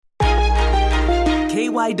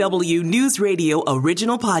KYW News Radio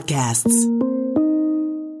original podcasts.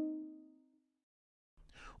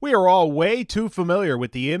 We are all way too familiar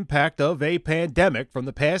with the impact of a pandemic from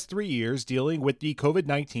the past 3 years dealing with the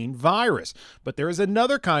COVID-19 virus. But there is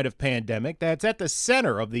another kind of pandemic that's at the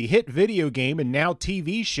center of the hit video game and now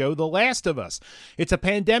TV show The Last of Us. It's a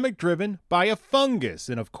pandemic driven by a fungus.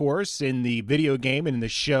 And of course, in the video game and in the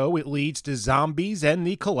show, it leads to zombies and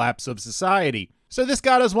the collapse of society. So this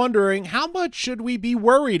got us wondering, how much should we be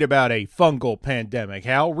worried about a fungal pandemic?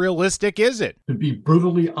 How realistic is it? To be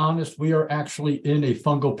brutally honest, we are actually in a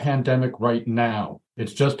fungal pandemic right now.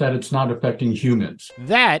 It's just that it's not affecting humans.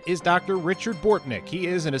 That is Dr. Richard Bortnick. He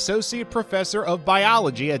is an associate professor of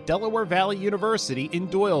biology at Delaware Valley University in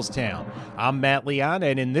Doylestown. I'm Matt Leon,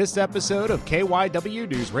 and in this episode of KYW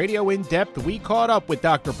News Radio In Depth, we caught up with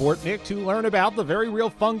Dr. Bortnick to learn about the very real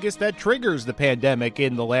fungus that triggers the pandemic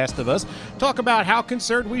in The Last of Us, talk about how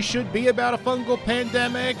concerned we should be about a fungal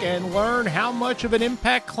pandemic, and learn how much of an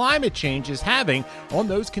impact climate change is having on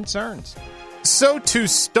those concerns. So to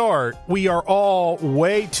start, we are all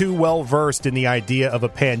way too well versed in the idea of a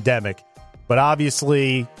pandemic. But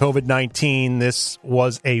obviously, COVID-19, this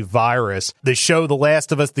was a virus. The show The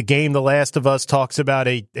Last of Us, the game The Last of Us, talks about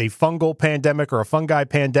a fungal pandemic or a fungi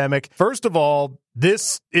pandemic. First of all,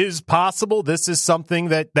 this is possible. This is something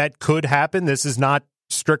that could happen. This is not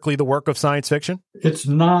strictly the work of science fiction. It's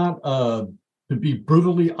not. To be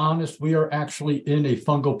brutally honest, we are actually in a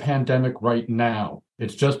fungal pandemic right now.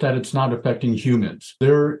 It's just that it's not affecting humans.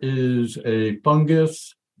 There is a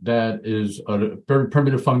fungus that is a very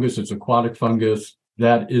primitive fungus. It's aquatic fungus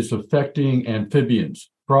that is affecting amphibians,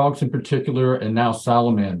 frogs in particular, and now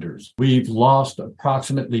salamanders. We've lost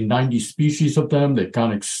approximately 90 species of them. They've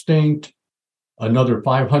gone extinct. Another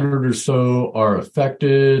 500 or so are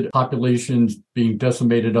affected. Populations being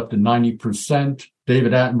decimated up to 90%.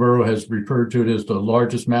 David Attenborough has referred to it as the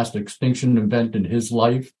largest mass extinction event in his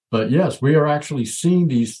life. But yes, we are actually seeing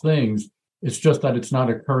these things. It's just that it's not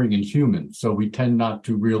occurring in humans. So we tend not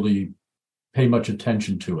to really pay much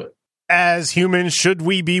attention to it. As humans, should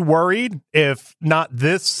we be worried if not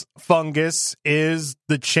this fungus is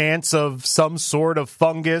the chance of some sort of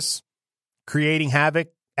fungus creating havoc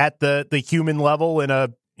at the human level in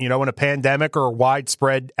a pandemic or a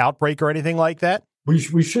widespread outbreak or anything like that?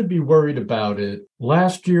 We should be worried about it.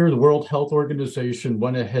 Last year, the World Health Organization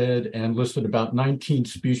went ahead and listed about 19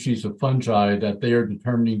 species of fungi that they are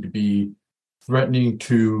determining to be threatening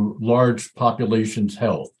to large populations'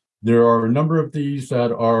 health. There are a number of these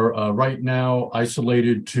that are right now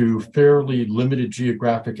isolated to fairly limited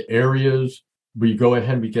geographic areas. We go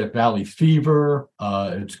ahead, we get valley fever.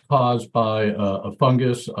 It's caused by a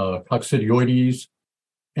fungus, Coccidioides.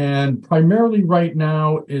 And primarily right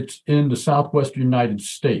now, it's in the southwestern United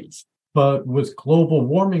States. But with global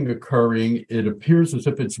warming occurring, it appears as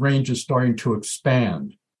if its range is starting to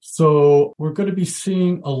expand. So we're going to be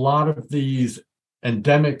seeing a lot of these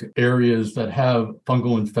endemic areas that have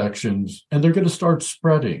fungal infections, and they're going to start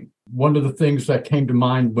spreading. One of the things that came to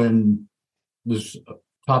mind when this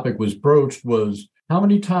topic was broached was, how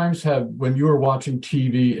many times when you are watching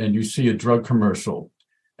TV and you see a drug commercial,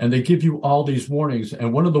 and they give you all these warnings.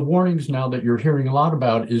 And one of the warnings now that you're hearing a lot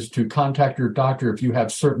about is to contact your doctor if you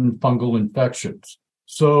have certain fungal infections.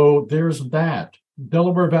 So there's that.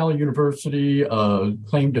 Delaware Valley University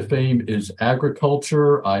claim to fame is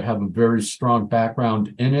agriculture. I have a very strong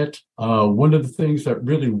background in it. One of the things that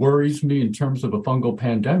really worries me in terms of a fungal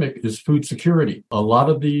pandemic is food security. A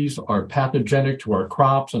lot of these are pathogenic to our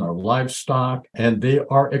crops and our livestock, and they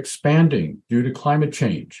are expanding due to climate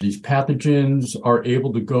change. These pathogens are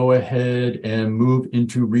able to go ahead and move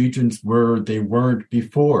into regions where they weren't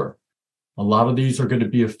before. A lot of these are going to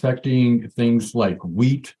be affecting things like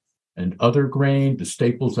wheat and other grain, the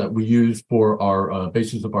staples that we use for our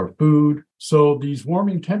basis of our food. So these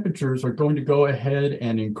warming temperatures are going to go ahead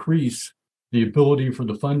and increase the ability for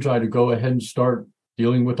the fungi to go ahead and start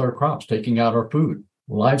dealing with our crops, taking out our food.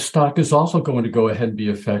 Livestock is also going to go ahead and be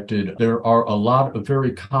affected. There are a lot of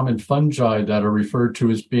very common fungi that are referred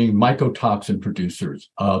to as being mycotoxin producers.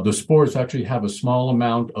 The spores actually have a small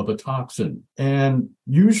amount of a toxin. And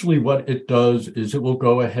usually what it does is it will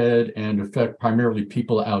go ahead and affect primarily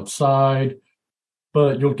people outside,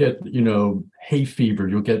 but you'll get, hay fever,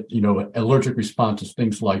 you'll get, allergic responses,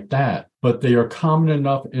 things like that. But they are common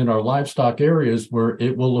enough in our livestock areas where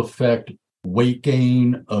it will affect weight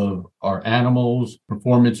gain of our animals,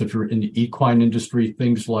 performance if you're in the equine industry,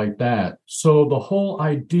 things like that. So the whole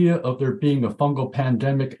idea of there being a fungal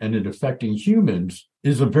pandemic and it affecting humans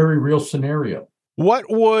is a very real scenario. What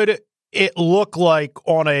would it look like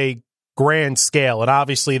on a grand scale? And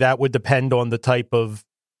obviously that would depend on the type of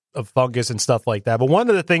of fungus and stuff like that. But one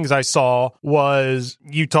of the things I saw was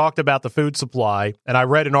you talked about the food supply, and I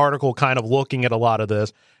read an article kind of looking at a lot of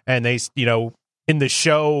this, and they, in the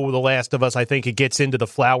show The Last of Us, I think it gets into the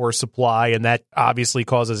flour supply, and that obviously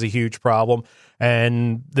causes a huge problem.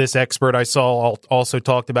 And this expert I saw also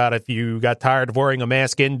talked about if you got tired of wearing a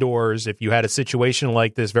mask indoors, if you had a situation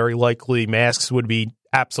like this, very likely masks would be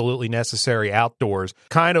absolutely necessary outdoors.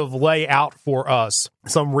 Kind of lay out for us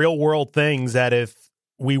some real world things that if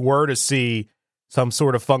we were to see some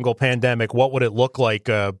sort of fungal pandemic, what would it look like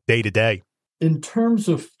day to day? In terms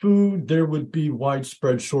of food, there would be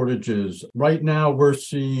widespread shortages. Right now, we're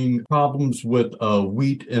seeing problems with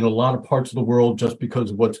wheat in a lot of parts of the world just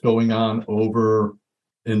because of what's going on over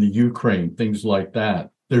in the Ukraine, things like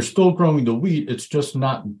that. They're still growing the wheat, it's just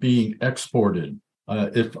not being exported.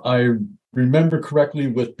 If I remember correctly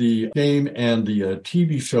with the game and the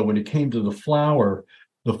TV show, when it came to the flour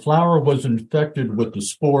was infected with the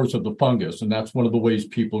spores of the fungus, and that's one of the ways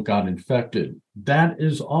people got infected. That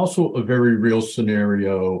is also a very real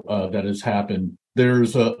scenario that has happened.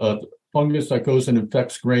 There's a fungus that goes and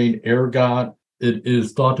infects grain, ergot. It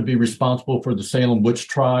is thought to be responsible for the Salem witch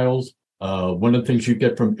trials. One of the things you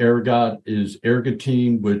get from ergot is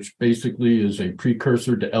ergotine, which basically is a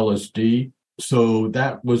precursor to LSD. So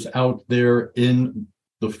that was out there in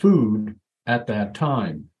the food at that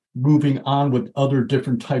time. Moving on with other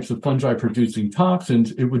different types of fungi producing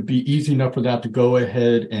toxins, it would be easy enough for that to go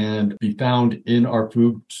ahead and be found in our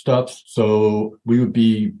foodstuffs. So we would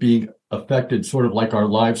be being affected sort of like our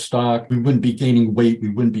livestock. We wouldn't be gaining weight. We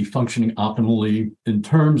wouldn't be functioning optimally. In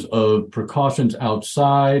terms of precautions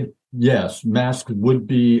outside, yes, masks would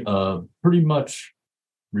be pretty much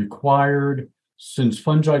required. Since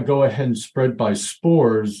fungi go ahead and spread by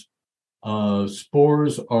spores,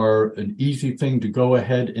 spores are an easy thing to go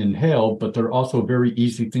ahead and inhale, but they're also a very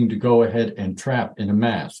easy thing to go ahead and trap in a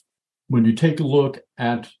mask. When you take a look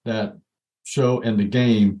at that show and the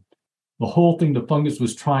game, the whole thing the fungus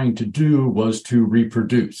was trying to do was to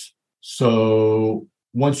reproduce. So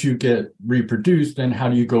once you get reproduced, then how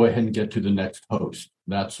do you go ahead and get to the next host?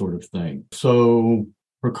 That sort of thing. So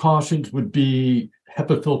precautions would be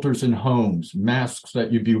HEPA filters in homes, masks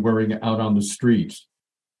that you'd be wearing out on the streets,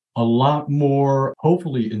 a lot more,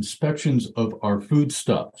 hopefully, inspections of our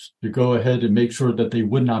foodstuffs to go ahead and make sure that they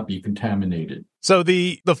would not be contaminated. So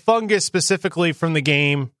the fungus specifically from the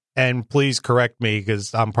game, and please correct me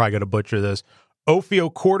because I'm probably going to butcher this,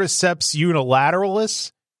 Ophiocordyceps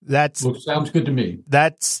unilateralis. Sounds good to me.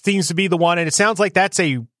 That seems to be the one, and it sounds like that's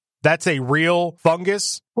a real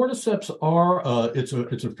fungus. Cordyceps are,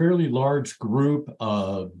 it's a fairly large group,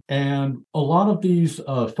 and a lot of these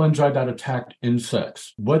fungi that attack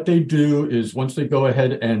insects, what they do is once they go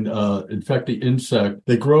ahead and infect the insect,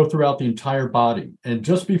 they grow throughout the entire body. And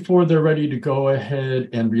just before they're ready to go ahead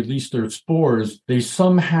and release their spores, they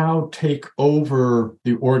somehow take over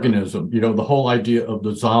the organism, the whole idea of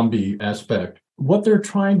the zombie aspect. What they're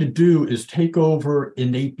trying to do is take over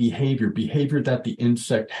innate behavior that the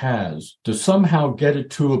insect has, to somehow get it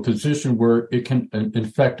to a position where it can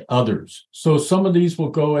infect others. So some of these will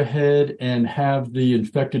go ahead and have the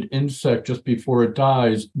infected insect just before it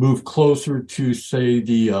dies move closer to, say,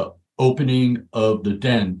 the opening of the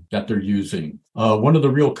den that they're using. One of the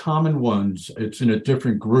real common ones, it's in a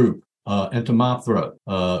different group,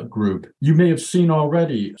 Entomophora group. You may have seen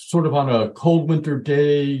already, sort of on a cold winter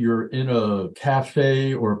day, you're in a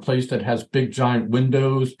cafe or a place that has big giant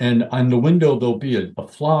windows, and on the window there'll be a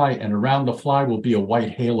fly, and around the fly will be a white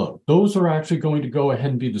halo. Those are actually going to go ahead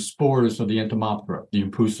and be the spores of the Entomophora, the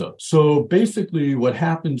Impusa. So basically what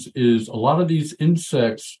happens is a lot of these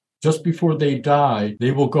insects, just before they die,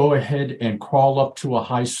 they will go ahead and crawl up to a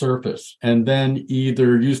high surface and then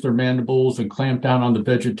either use their mandibles and clamp down on the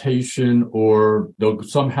vegetation, or they'll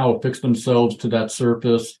somehow affix themselves to that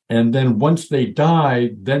surface. And then once they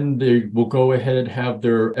die, then they will go ahead, have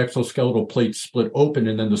their exoskeletal plate split open,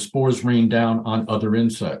 and then the spores rain down on other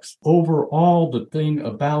insects. Overall, the thing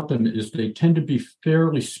about them is they tend to be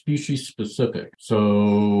fairly species specific.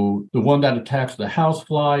 So the one that attacks the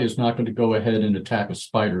housefly is not going to go ahead and attack a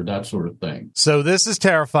spider, that sort of thing. So this is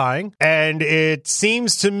terrifying. And it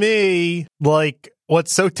seems to me like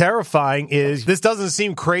what's so terrifying is this doesn't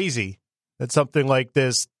seem crazy that something like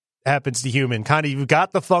this happens to human. Kind of, you've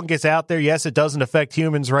got the fungus out there. Yes, it doesn't affect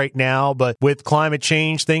humans right now, but with climate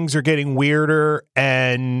change, things are getting weirder.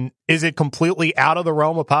 And is it completely out of the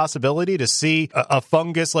realm of possibility to see a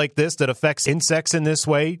fungus like this that affects insects in this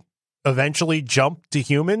way eventually jump to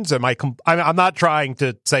humans? I'm not trying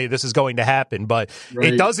to say this is going to happen, but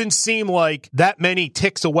It doesn't seem like that many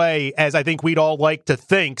ticks away as I think we'd all like to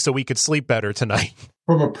think, so we could sleep better tonight.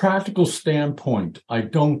 From a practical standpoint, I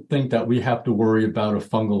don't think that we have to worry about a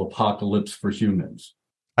fungal apocalypse for humans.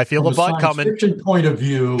 I feel From the bud a coming. science fiction point of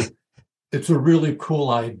view, it's a really cool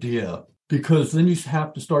idea, because then you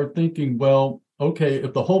have to start thinking, well, okay,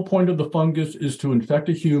 if the whole point of the fungus is to infect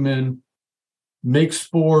a human, make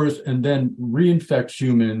spores, and then reinfect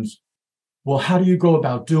humans, well, how do you go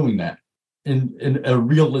about doing that in a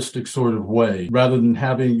realistic sort of way, rather than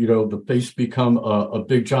having, the face become a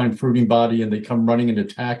big giant fruiting body and they come running and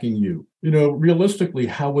attacking you? Realistically,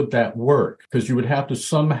 how would that work? Because you would have to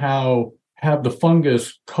somehow have the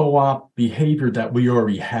fungus co-opt behavior that we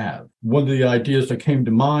already have. One of the ideas that came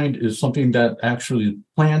to mind is something that actually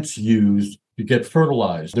plants use to get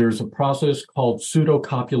fertilized. There's a process called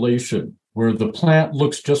pseudocopulation, where the plant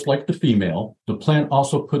looks just like the female. The plant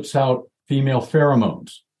also puts out female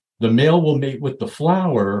pheromones. The male will mate with the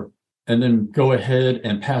flower and then go ahead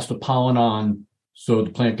and pass the pollen on so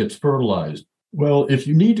the plant gets fertilized. Well, if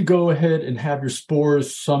you need to go ahead and have your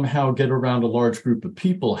spores somehow get around a large group of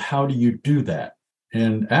people, how do you do that?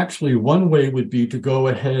 And actually, one way would be to go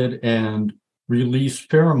ahead and release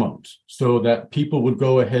pheromones so that people would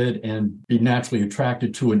go ahead and be naturally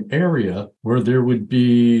attracted to an area where there would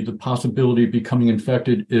be the possibility of becoming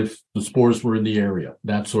infected if the spores were in the area,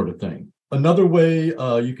 that sort of thing. Another way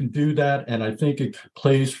you can do that, and I think it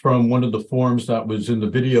plays from one of the forms that was in the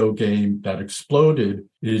video game that exploded,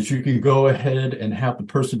 is you can go ahead and have the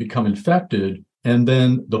person become infected, and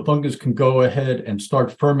then the fungus can go ahead and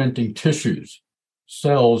start fermenting tissues,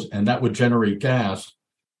 cells, and that would generate gas.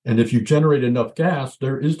 And if you generate enough gas,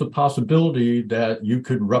 there is the possibility that you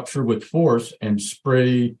could rupture with force and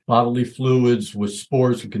spray bodily fluids with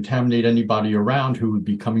spores and contaminate anybody around who would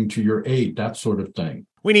be coming to your aid, that sort of thing.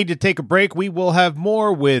 We need to take a break. We will have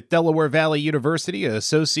more with Delaware Valley University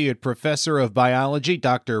Associate Professor of Biology,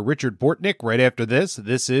 Dr. Richard Bortnick, right after this.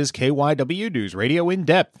 This is KYW News Radio In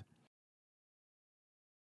Depth.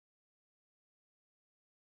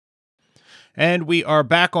 And we are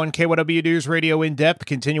back on KYW News Radio In Depth,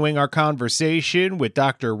 continuing our conversation with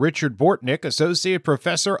Dr. Richard Bortnick, Associate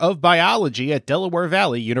Professor of Biology at Delaware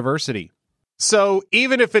Valley University. So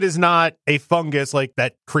even if it is not a fungus like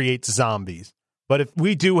that creates zombies, but if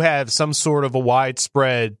we do have some sort of a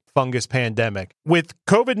widespread fungus pandemic, with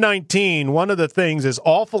COVID-19, one of the things, as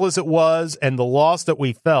awful as it was and the loss that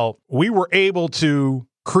we felt, we were able to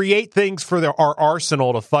create things for our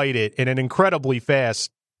arsenal to fight it in an incredibly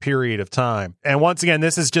fast period of time. And once again,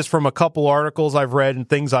 this is just from a couple articles I've read and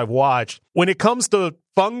things I've watched. When it comes to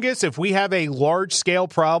fungus, if we have a large-scale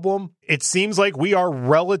problem, it seems like we are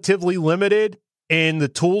relatively limited in the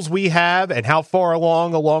tools we have and how far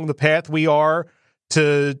along the path we are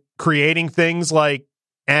to creating things like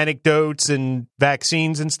anecdotes and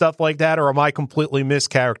vaccines and stuff like that, or am I completely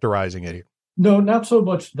mischaracterizing it here? No, not so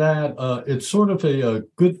much that. It's sort of a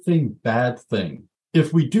good thing, bad thing.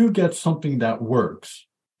 If we do get something that works,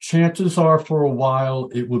 chances are for a while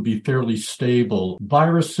it would be fairly stable.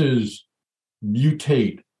 Viruses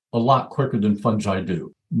mutate a lot quicker than fungi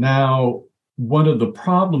do. Now, one of the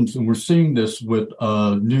problems, and we're seeing this with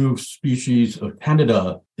new species of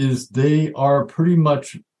Candida, is they are pretty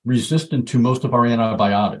much resistant to most of our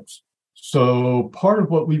antibiotics. So part of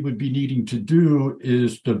what we would be needing to do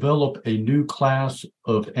is develop a new class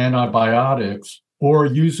of antibiotics, or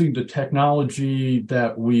using the technology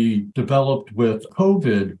that we developed with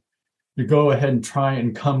COVID to go ahead and try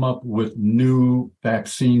and come up with new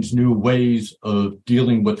vaccines, new ways of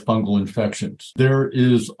dealing with fungal infections. There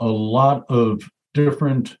is a lot of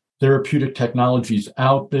different therapeutic technologies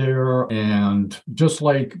out there, and just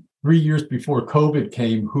like 3 years before COVID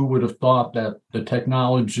came, who would have thought that the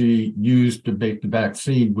technology used to make the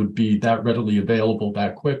vaccine would be that readily available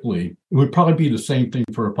that quickly? It would probably be the same thing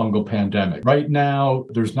for a fungal pandemic. Right now,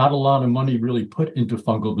 there's not a lot of money really put into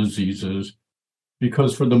fungal diseases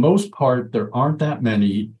because for the most part, there aren't that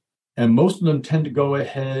many, and most of them tend to go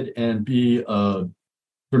ahead and be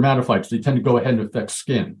dermatophytes. They tend to go ahead and affect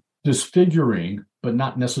skin, disfiguring, but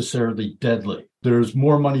not necessarily deadly. There's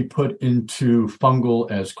more money put into fungal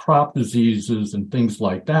as crop diseases and things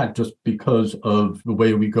like that just because of the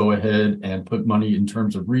way we go ahead and put money in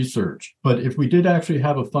terms of research. But if we did actually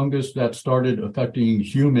have a fungus that started affecting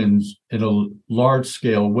humans in a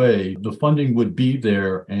large-scale way, the funding would be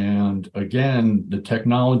there. And again, the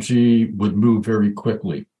technology would move very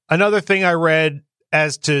quickly. Another thing I read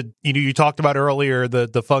as to, you talked about earlier,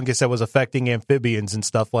 the fungus that was affecting amphibians and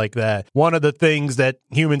stuff like that. One of the things that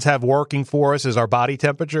humans have working for us is our body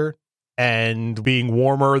temperature and being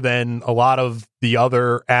warmer than a lot of the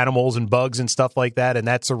other animals and bugs and stuff like that. And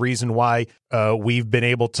that's a reason why we've been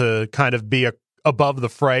able to kind of be above the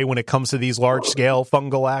fray when it comes to these large scale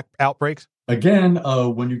fungal outbreaks. Again,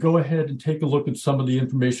 when you go ahead and take a look at some of the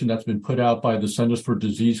information that's been put out by the Centers for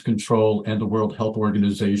Disease Control and the World Health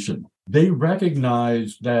Organization, they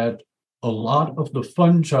recognize that a lot of the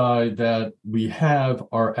fungi that we have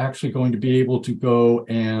are actually going to be able to go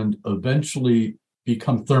and eventually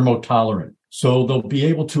become thermotolerant. So they'll be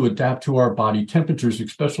able to adapt to our body temperatures,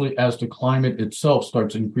 especially as the climate itself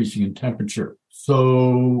starts increasing in temperature.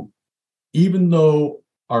 So even though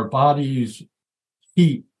our body's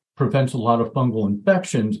heat prevents a lot of fungal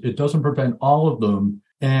infections, it doesn't prevent all of them.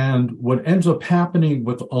 And what ends up happening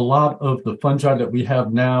with a lot of the fungi that we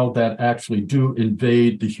have now that actually do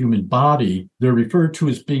invade the human body, they're referred to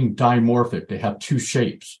as being dimorphic. They have two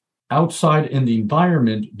shapes. Outside in the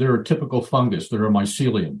environment, they're a typical fungus. They're a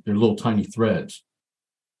mycelium. They're little tiny threads.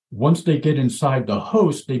 Once they get inside the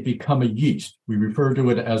host, they become a yeast. We refer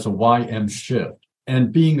to it as a YM shift.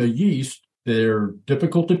 And being a yeast, they're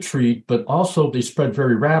difficult to treat, but also they spread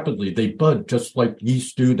very rapidly. They bud just like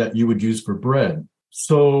yeast do that you would use for bread.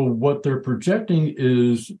 So what they're projecting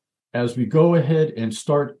is as we go ahead and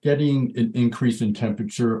start getting an increase in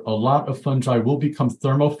temperature, a lot of fungi will become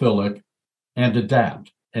thermophilic and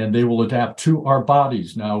adapt. And they will adapt to our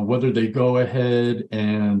bodies. Now, whether they go ahead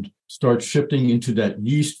and start shifting into that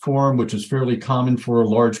yeast form, which is fairly common for a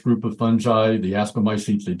large group of fungi, the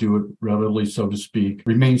ascomycetes, they do it readily, so to speak,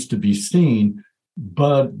 remains to be seen.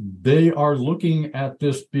 But they are looking at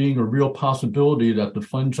this being a real possibility that the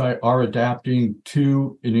fungi are adapting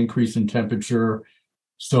to an increase in temperature.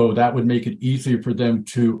 So that would make it easier for them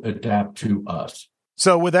to adapt to us.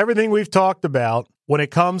 So with everything we've talked about, when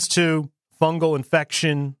it comes to fungal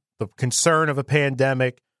infection, the concern of a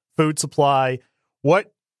pandemic, food supply,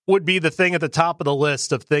 what would be the thing at the top of the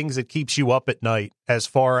list of things that keeps you up at night as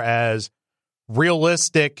far as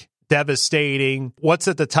realistic, devastating? What's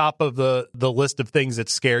at the top of the list of things that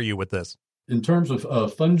scare you with this? In terms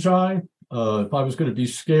of fungi, if I was going to be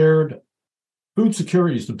scared, food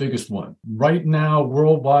security is the biggest one. Right now,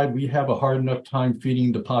 worldwide, we have a hard enough time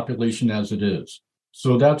feeding the population as it is.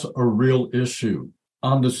 So that's a real issue.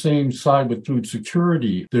 On the same side with food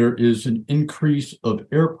security, there is an increase of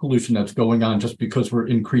air pollution that's going on just because we're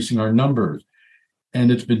increasing our numbers. And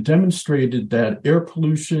it's been demonstrated that air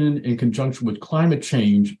pollution in conjunction with climate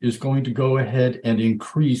change is going to go ahead and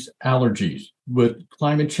increase allergies. With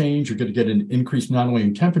climate change, you're going to get an increase not only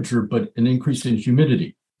in temperature, but an increase in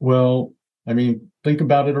humidity. Well, I mean, think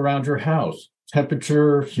about it around your house.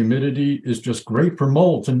 Temperature, humidity is just great for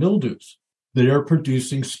molds and mildews. They are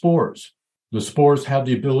producing spores. The spores have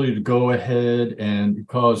the ability to go ahead and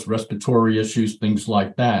cause respiratory issues, things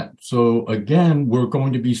like that. So again, we're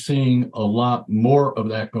going to be seeing a lot more of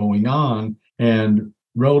that going on. And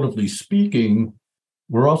relatively speaking,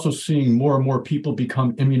 we're also seeing more and more people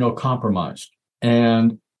become immunocompromised.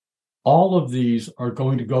 And all of these are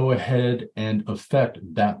going to go ahead and affect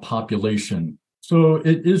that population. So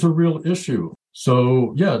it is a real issue.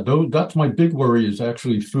 So yeah, that's my big worry is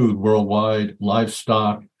actually food worldwide,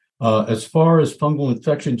 livestock. As far as fungal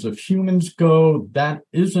infections of humans go, that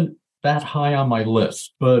isn't that high on my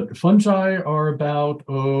list. But fungi are about,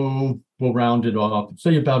 we'll round it off,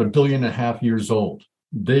 say about 1.5 billion years old.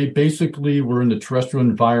 They basically were in the terrestrial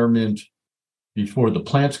environment before the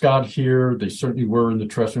plants got here. They certainly were in the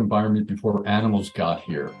terrestrial environment before animals got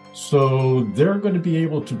here. So they're going to be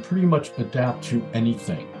able to pretty much adapt to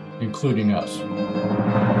anything, including us.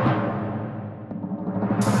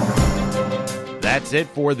 That's it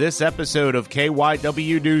for this episode of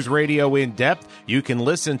KYW News Radio In Depth. You can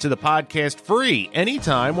listen to the podcast free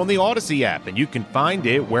anytime on the Odyssey app, and you can find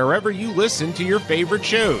it wherever you listen to your favorite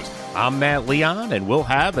shows. I'm Matt Leon, and we'll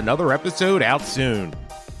have another episode out soon.